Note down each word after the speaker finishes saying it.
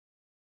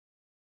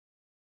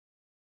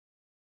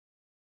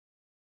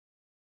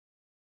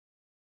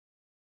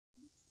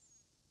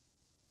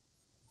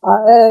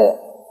I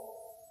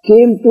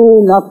came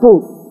to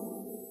Nagpur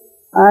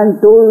and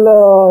told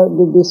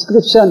the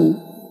description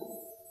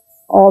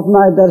of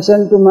my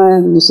darshan to my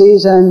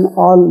missus and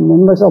all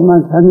members of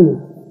my family,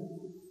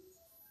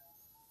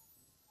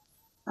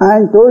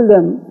 and told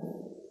them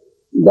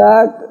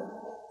that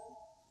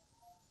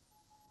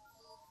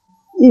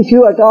if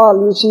you at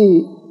all,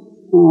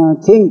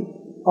 think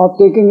of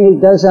taking his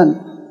darshan,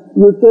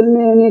 you tell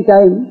me any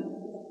time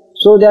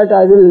so that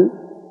I will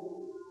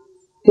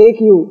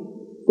take you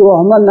to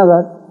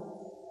Ahmednagar.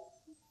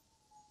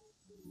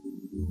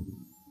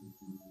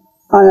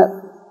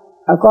 And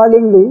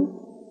accordingly,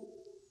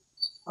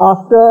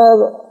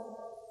 after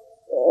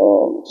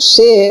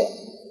say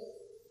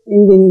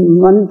in the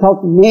month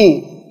of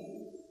May,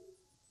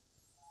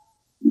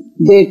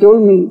 they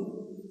told me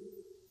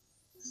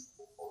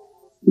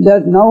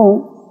that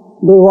now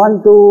they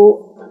want to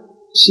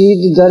see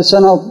the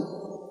darshan of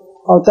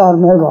Avatar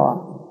Meher Baba.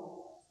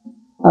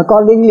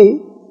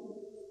 Accordingly,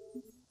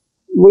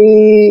 we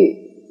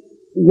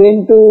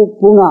went to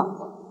Pune.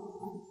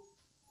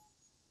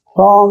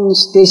 From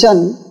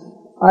station,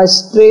 I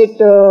straight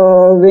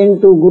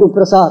went to Guru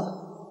Prasad,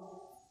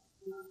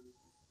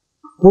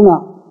 Pune.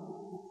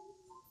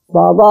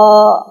 Baba,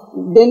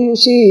 then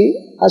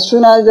as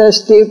soon as I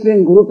stepped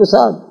in Guru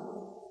Prasad,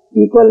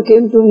 people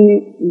came to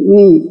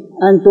me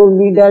and told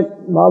me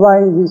that Baba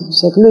is in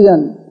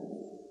seclusion,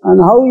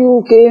 and how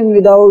you came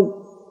without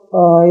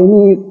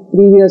any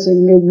previous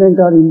engagement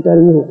or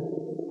interview.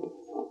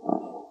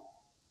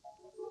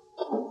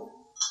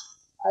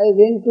 I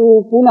went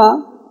to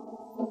Pune.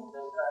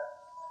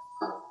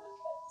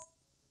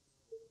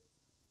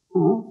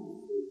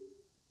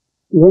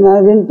 When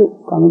I went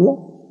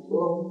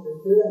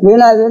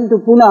to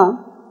Pune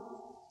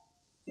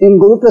in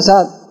Guru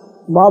Prasad,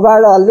 Baba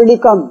had already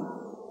come,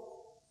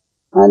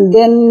 and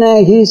then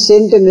he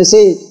sent a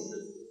message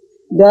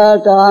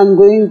that I am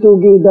going to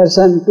give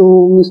darshan to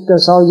Mr.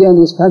 Saoji and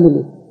his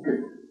family.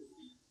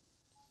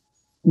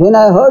 When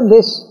I heard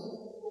this,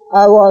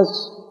 I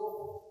was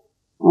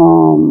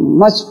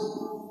much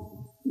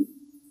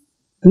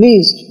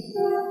pleased,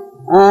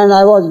 and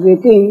I was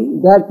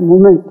waiting that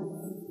moment.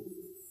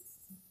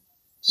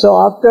 So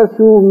after a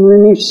few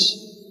minutes,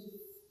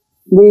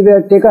 we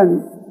were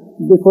taken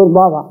before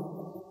Baba.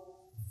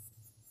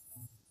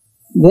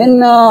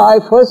 When I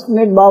first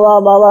met Baba,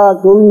 Baba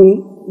told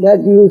me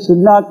that you should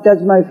not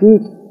touch my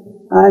feet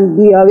and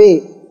be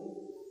away.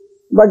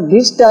 But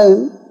this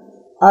time,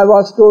 I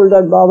was told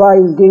that Baba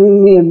is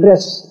giving me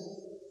embrace,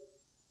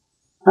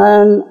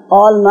 and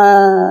all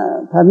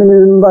my family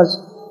members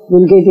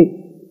will get it.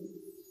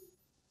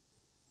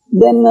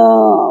 Then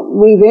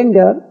we went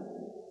there.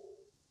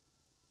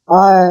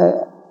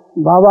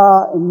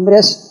 Baba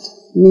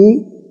embraced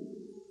me,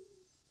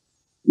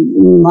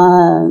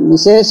 my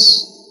missus,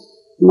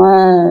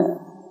 my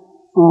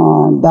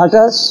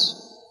daughters,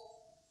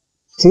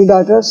 3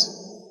 daughters,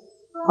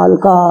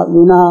 Alka,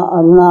 Veena,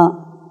 Aruna,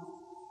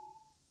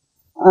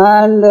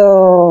 and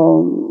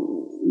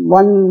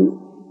one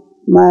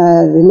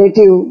my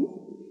relative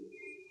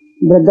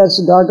brother's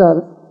daughter,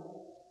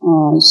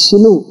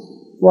 Shilu,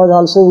 was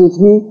also with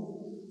me,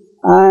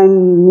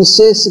 and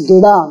Mrs.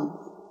 Gedam,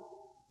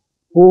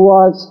 who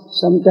was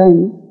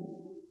sometime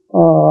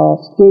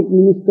state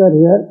minister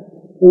here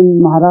in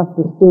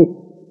Maharashtra state.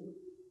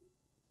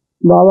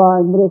 Baba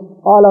embraced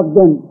all of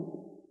them.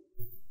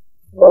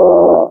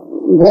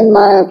 When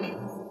my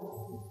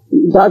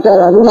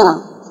daughter Aruna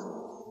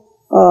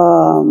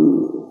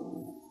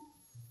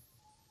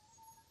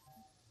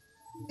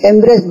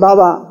embraced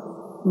Baba,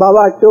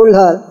 Baba told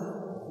her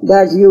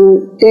that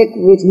you take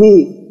with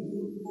me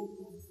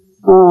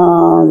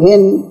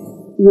when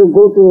you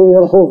go to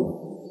your home.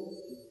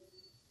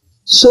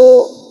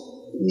 So,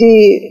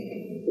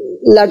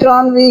 later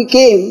on we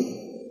came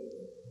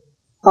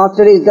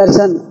after his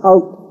darshan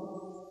out.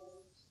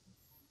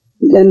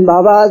 Then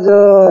Baba's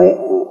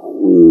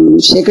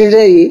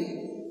secretary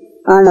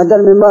and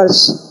other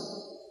members,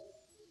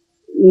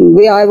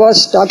 I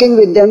was talking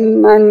with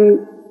them and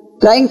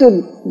trying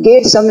to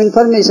get some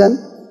information.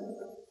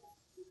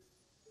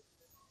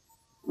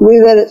 We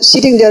were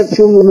sitting there a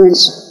few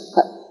moments.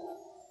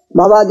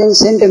 Baba then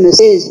sent a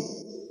message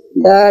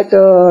that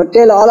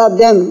tell all of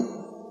them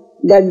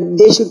that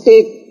they should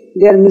take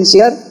their meals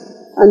here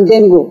and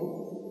then go.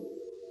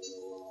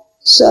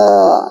 So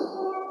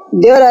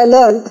there I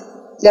learned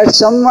that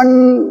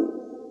someone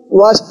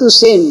was to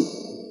send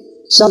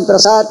some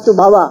prasad to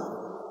Baba,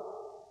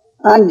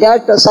 and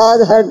that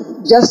prasad had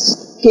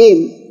just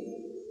came,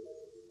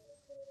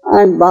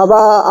 and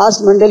Baba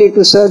asked Mandali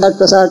to serve that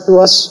prasad to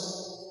us,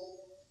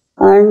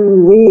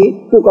 and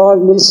we took our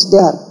meals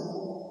there.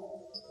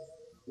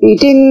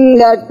 Eating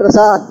that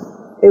prasad,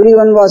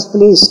 everyone was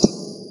pleased.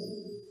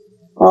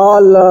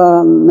 All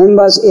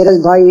members, Eras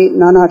Bhai,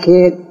 Nana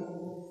Khet,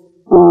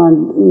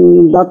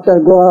 Dr.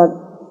 Goad,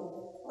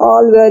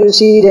 all were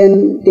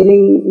then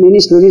telling many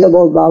stories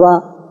about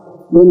Baba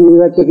when we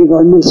were taking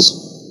our meals.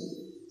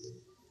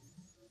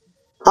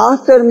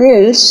 After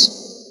meals,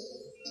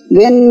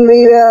 when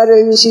we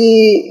were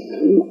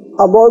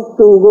about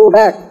to go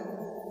back,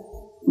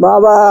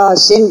 Baba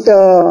sent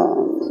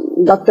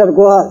Dr.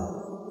 Gohar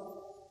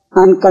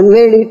and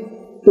conveyed it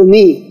to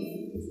me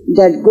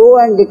that go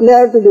and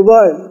declare to the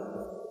world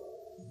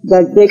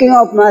that breaking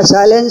of my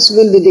silence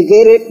will be the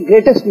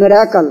greatest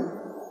miracle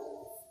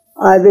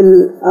I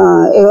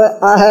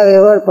have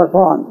ever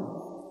performed.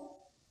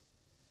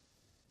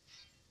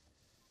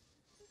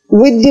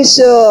 With this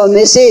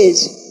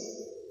message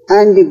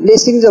and the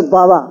blessings of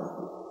Baba,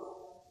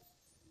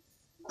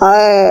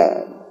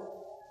 I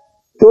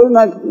told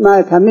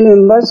my family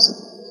members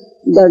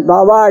that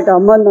Baba at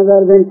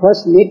Ahmednagar, when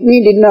first met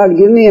me, did not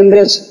give me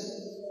embrace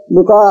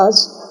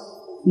because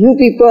you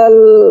people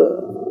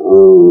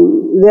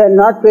were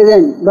not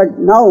present, but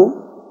now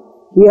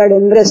he had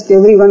embraced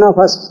every one of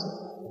us.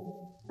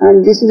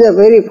 And this is a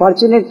very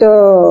fortunate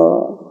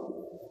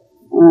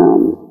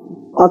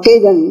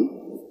occasion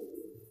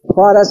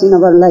for us in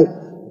our life.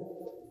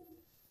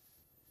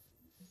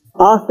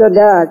 After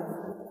that,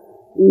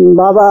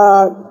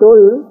 Baba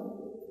told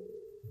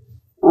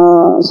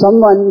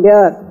someone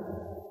there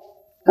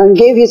and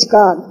gave his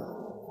card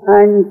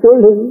and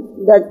told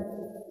him that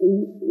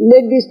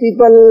let these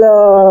people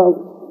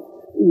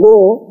go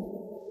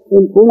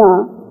in Pune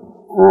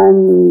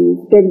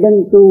and take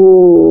them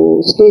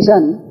to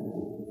station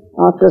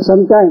after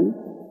some time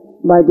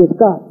by this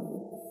car.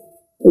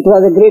 It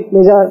was a great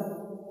pleasure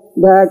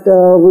that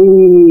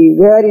we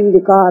were in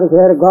the car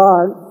where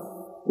God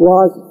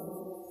was,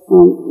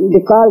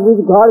 the car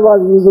which God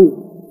was using.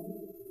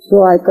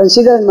 So I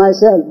consider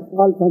myself,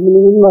 all family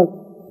members,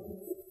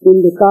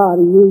 in the car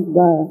used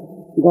by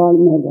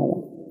God Meher Baba.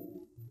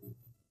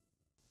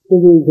 To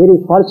be very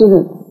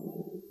fortunate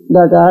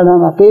that I had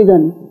an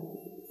occasion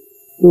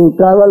to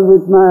travel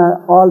with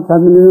my all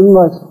family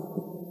members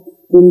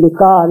in the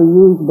car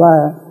used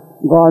by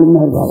God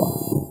Meher Baba.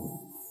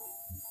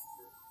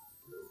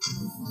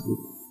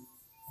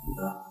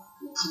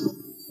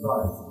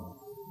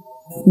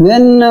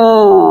 When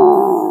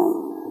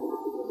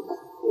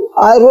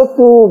I wrote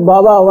to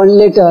Baba one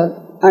letter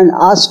and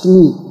asked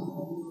me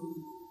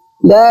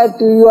that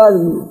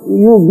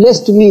you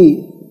blessed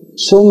me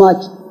so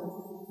much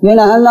when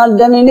I have not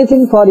done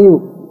anything for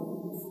you.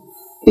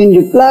 In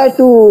reply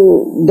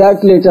to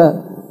that letter,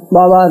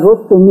 Baba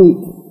wrote to me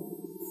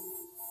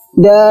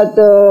that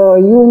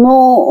you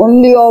know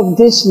only of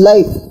this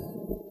life,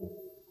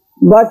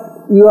 but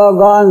you have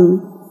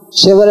gone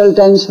several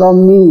times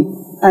from me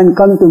and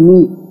come to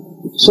me.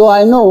 So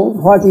I know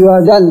what you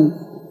have done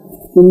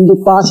in the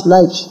past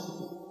lives.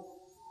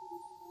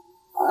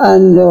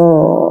 And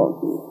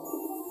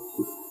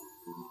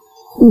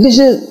this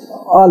is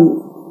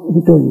all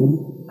he told me.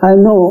 I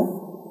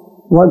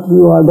know what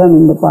you have done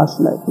in the past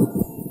life.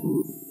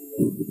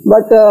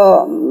 But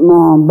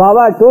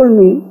Baba told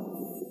me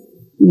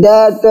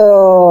that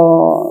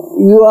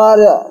you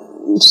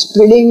are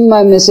spreading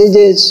my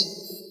messages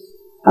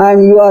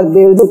and you are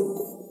Devdut.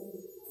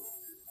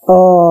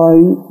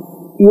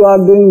 You are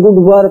doing good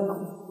work.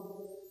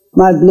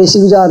 My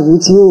blessings are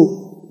with you.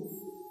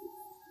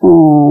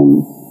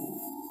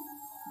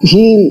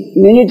 He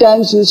many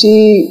times, you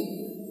see,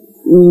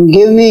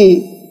 gave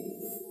me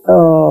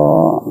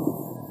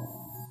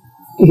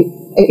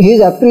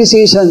his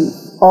appreciation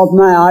of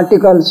my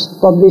articles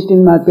published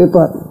in my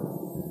paper,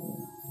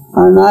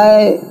 and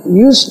I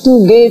used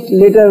to get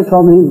letter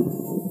from him.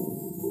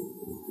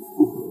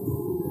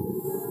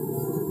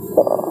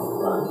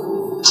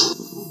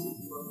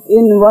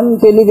 In one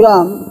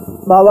telegram,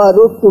 Baba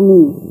wrote to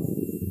me,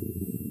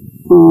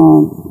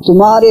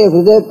 तुम्हारे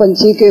हृदय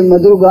पंछी के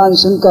मधुर गान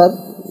सुनकर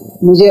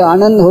मुझे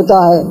आनंद होता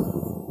है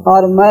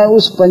और मैं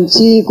उस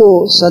पंछी को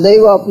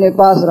सदैव अपने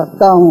पास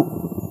रखता हूँ।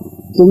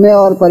 तुम्हें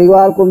और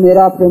परिवार को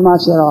मेरा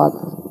प्रेमाशीर्वाद।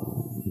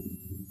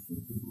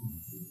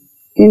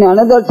 In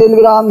another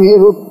telegram he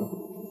wrote,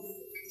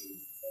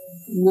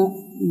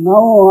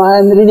 now I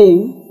am reading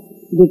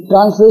the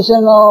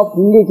translation of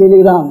Hindi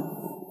telegram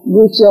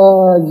which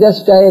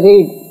just I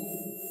read.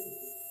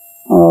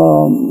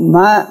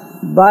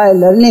 By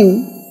learning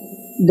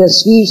the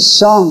sweet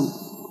song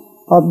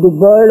of the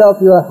bird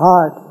of your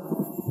heart,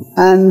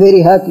 I am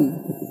very happy.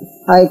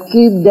 I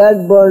keep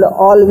that bird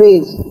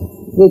always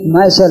with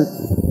myself.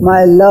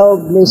 My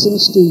love,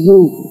 blessings to you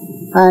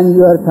and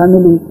your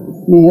family,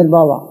 Meher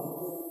Baba.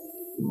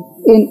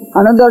 In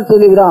another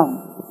telegram,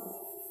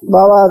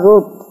 Baba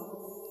wrote,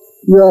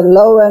 your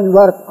love and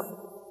work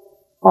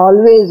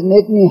always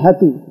make me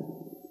happy.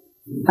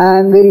 I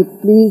am very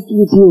pleased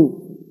with you.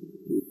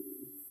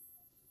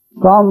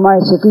 From my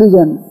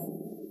seclusion,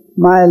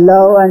 my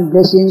love and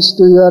blessings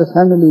to your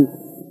family,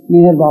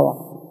 Meher Baba.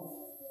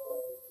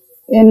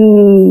 In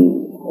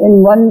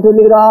one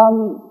telegram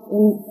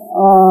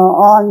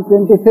on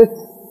 25th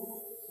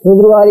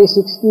February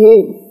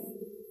 68,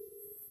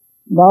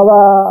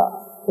 Baba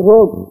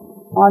wrote,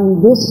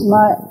 on this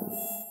my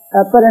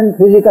apparent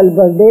physical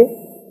birthday,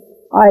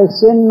 I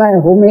send my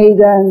homage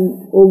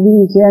and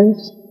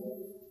obeisance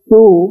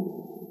to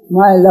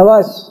my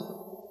lovers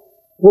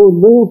who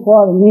live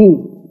for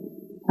me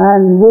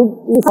and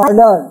would, if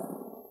ordered,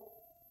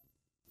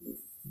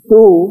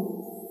 to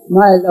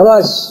my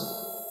lovers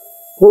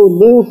who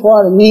live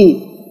for me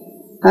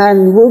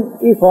and would,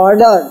 if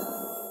ordered,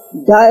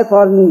 die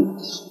for me.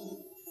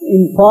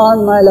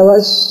 Inform my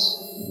lovers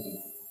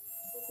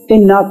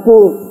in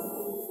Nagpur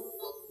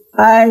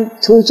and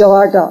through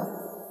Chavata,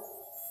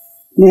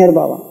 Meher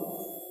Baba.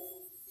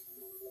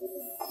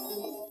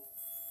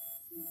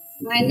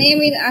 My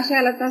name is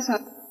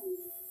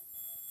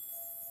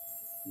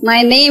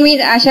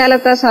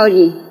Ashalata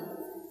Saoji.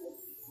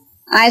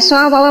 I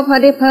saw Baba for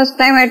the first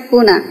time at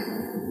Pune.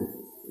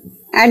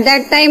 At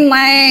that time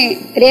my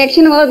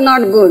reaction was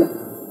not good.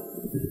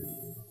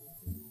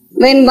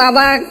 When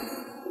Baba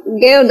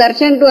gave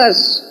darshan to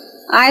us,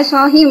 I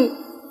saw him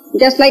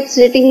just like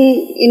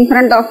sitting in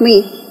front of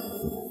me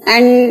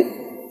and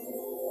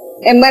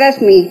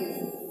embarrassed me.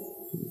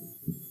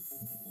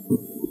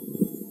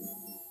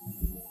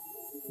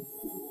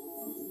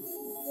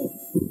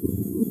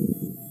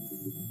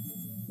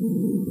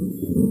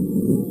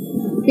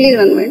 Please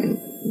 1 minute.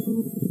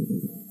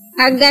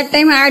 At that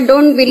time I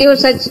don't believe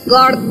such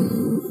God.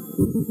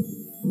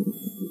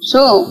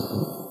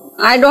 So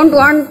I don't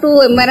want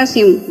to embarrass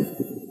him.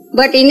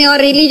 But in our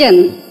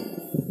religion,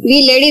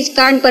 we ladies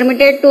can't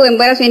permitted to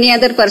embarrass any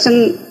other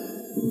person.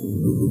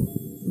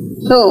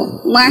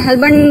 So my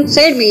husband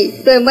said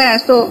me to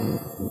embarrass, so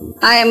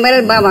I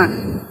embarrassed Baba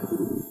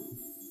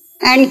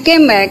and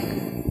came back,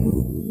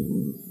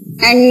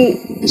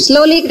 and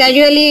slowly,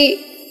 gradually,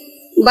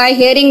 by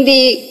hearing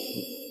the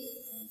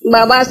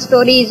Baba's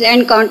stories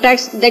and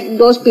contacts that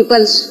those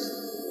peoples,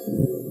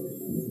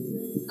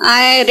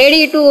 I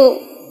ready to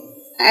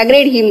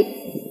agree him.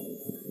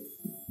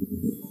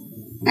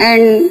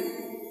 And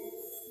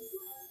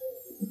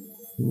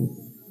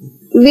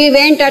we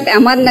went at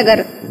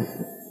Ahmednagar.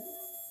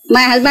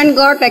 My husband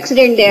got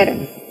accident there,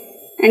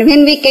 and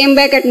when we came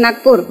back at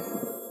Nagpur,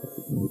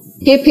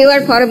 he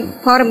fevered for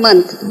a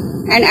month.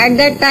 And at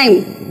that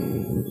time,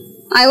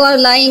 I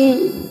was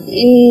lying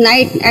in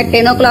night at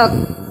 10 o'clock,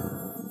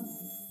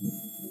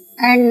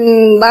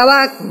 and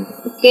Baba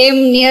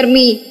came near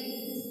me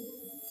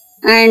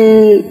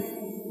and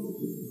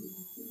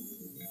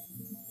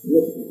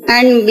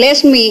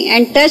blessed me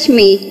and touched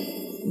me,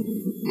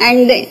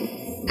 and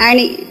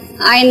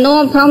I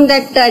know from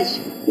that touch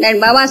that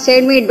Baba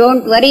said me,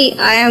 don't worry,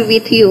 I am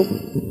with you.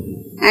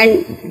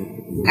 And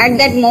at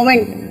that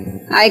moment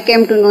I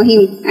came to know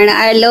him, and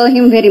I love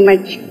him very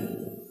much.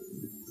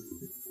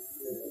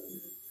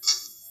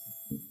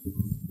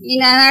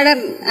 In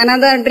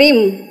another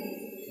dream,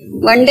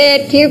 one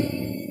day a thief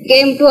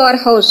came to our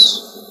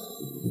house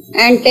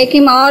and take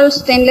him all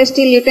stainless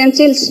steel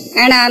utensils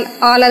and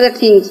all other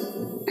things,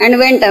 and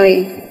went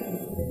away.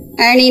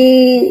 And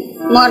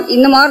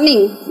in the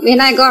morning, when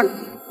I got,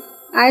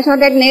 I saw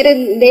that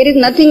there is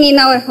nothing in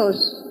our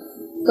house.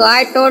 So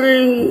I told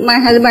my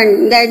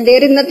husband that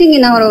there is nothing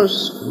in our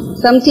house.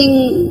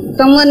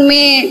 Someone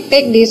may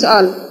take this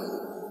all.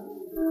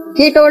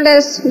 He told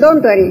us,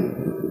 don't worry.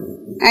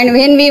 And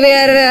when we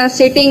were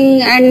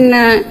sitting, and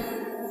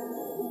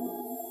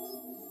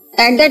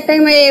at that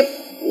time a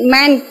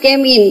man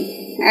came in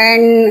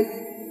and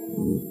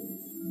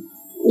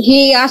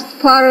he asked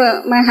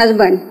for my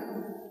husband.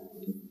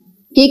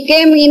 He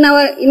came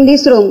in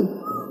this room,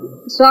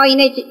 saw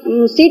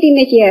sit in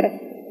a chair,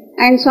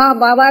 and saw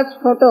Baba's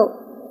photo.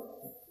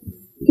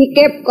 He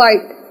kept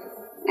quiet,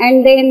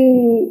 and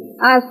then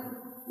asked,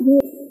 he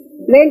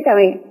went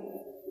away.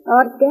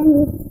 Or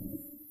can